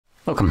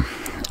Welcome.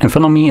 In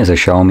front of me is a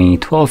Xiaomi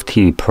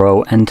 12T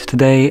Pro, and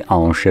today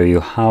I'll show you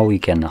how we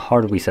can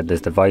hard reset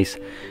this device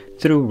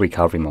through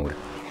recovery mode.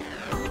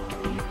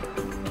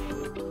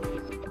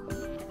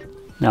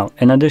 Now,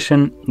 in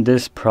addition,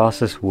 this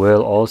process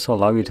will also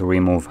allow you to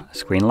remove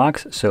screen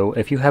locks, so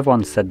if you have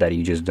one set that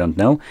you just don't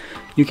know,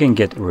 you can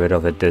get rid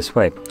of it this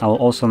way. I'll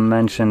also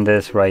mention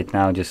this right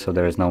now just so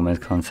there is no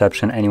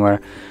misconception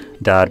anywhere,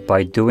 that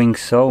by doing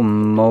so,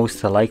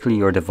 most likely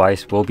your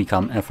device will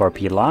become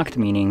FRP locked,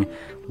 meaning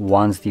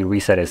once the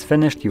reset is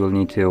finished, you will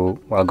need to,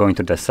 while going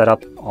to the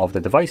setup of the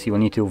device, you will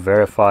need to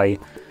verify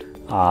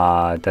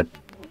that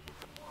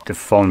the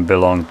phone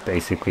belonged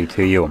basically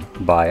to you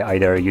by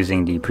either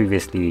using the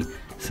previously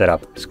set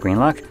up screen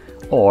lock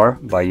or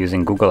by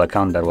using Google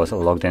account that was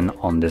logged in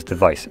on this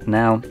device.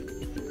 Now,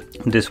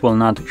 this will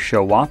not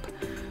show up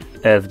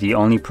if the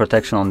only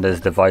protection on this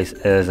device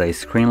is a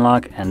screen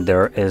lock and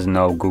there is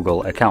no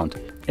Google account.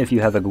 If you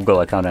have a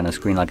Google account and a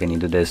screen lock and you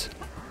do this,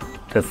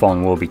 the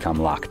phone will become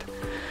locked.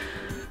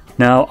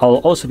 Now, I'll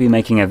also be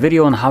making a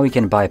video on how we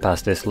can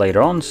bypass this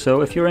later on,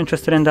 so if you're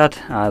interested in that,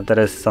 that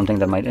is something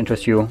that might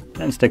interest you,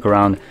 then stick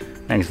around.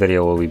 Next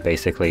video will be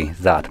basically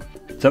that.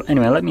 So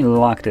anyway, let me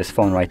lock this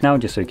phone right now,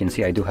 just so you can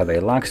see I do have a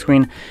lock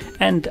screen,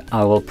 and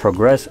I will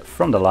progress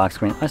from the lock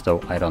screen as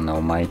though I don't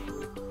know my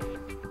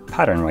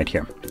pattern right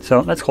here.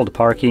 So let's hold the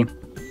power key,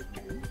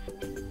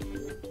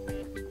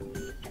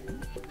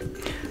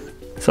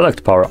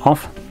 select power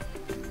off,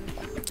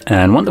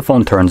 and when the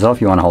phone turns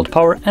off, you want to hold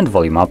power and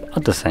volume up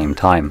at the same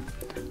time.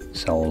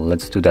 So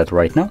let's do that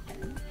right now.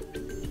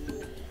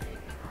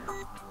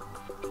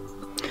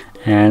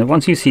 And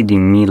once you see the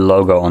Mi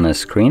logo on the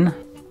screen,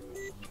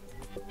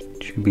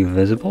 it should be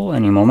visible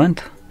any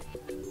moment.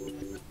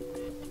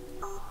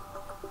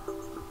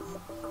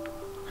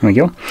 There we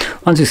go.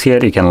 Once you see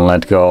it, you can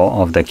let go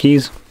of the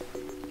keys,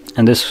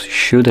 and this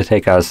should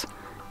take us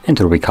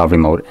into recovery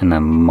mode in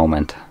a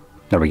moment.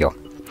 There we go.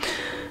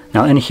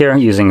 Now in here,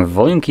 using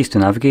volume keys to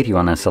navigate, you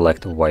want to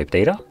select wipe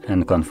data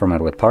and confirm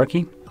it with power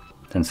key.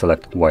 Then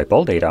select wipe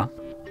all data,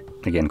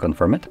 again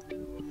confirm it,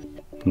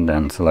 and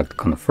then select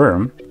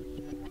confirm.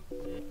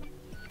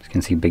 As you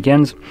can see,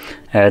 begins.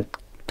 It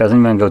doesn't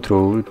even go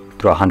through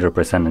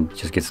 100%, it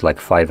just gets like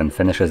 5 and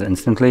finishes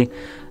instantly.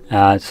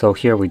 So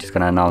here we're just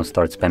gonna now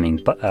start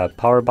spamming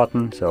power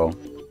button. So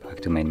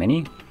back to main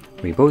menu,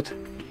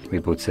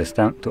 reboot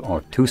system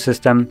to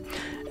system,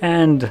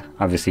 and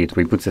obviously it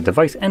reboots the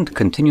device and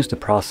continues the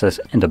process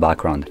in the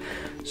background.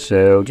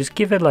 So just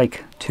give it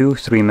like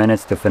 2-3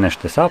 minutes to finish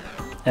this up.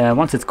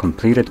 Once it's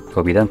completed,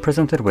 we'll be then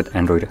presented with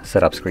Android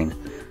setup screen.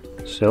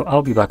 So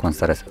I'll be back once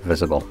that is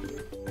visible.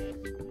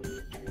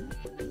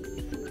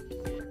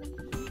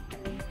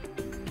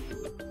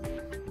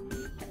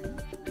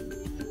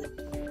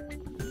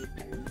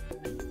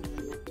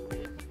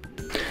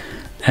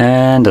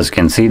 And as you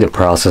can see, the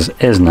process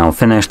is now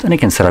finished and you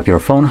can set up your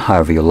phone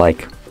however you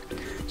like.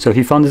 So if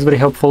you found this very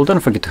helpful, don't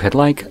forget to hit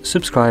like,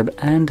 subscribe,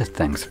 and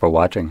thanks for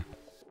watching.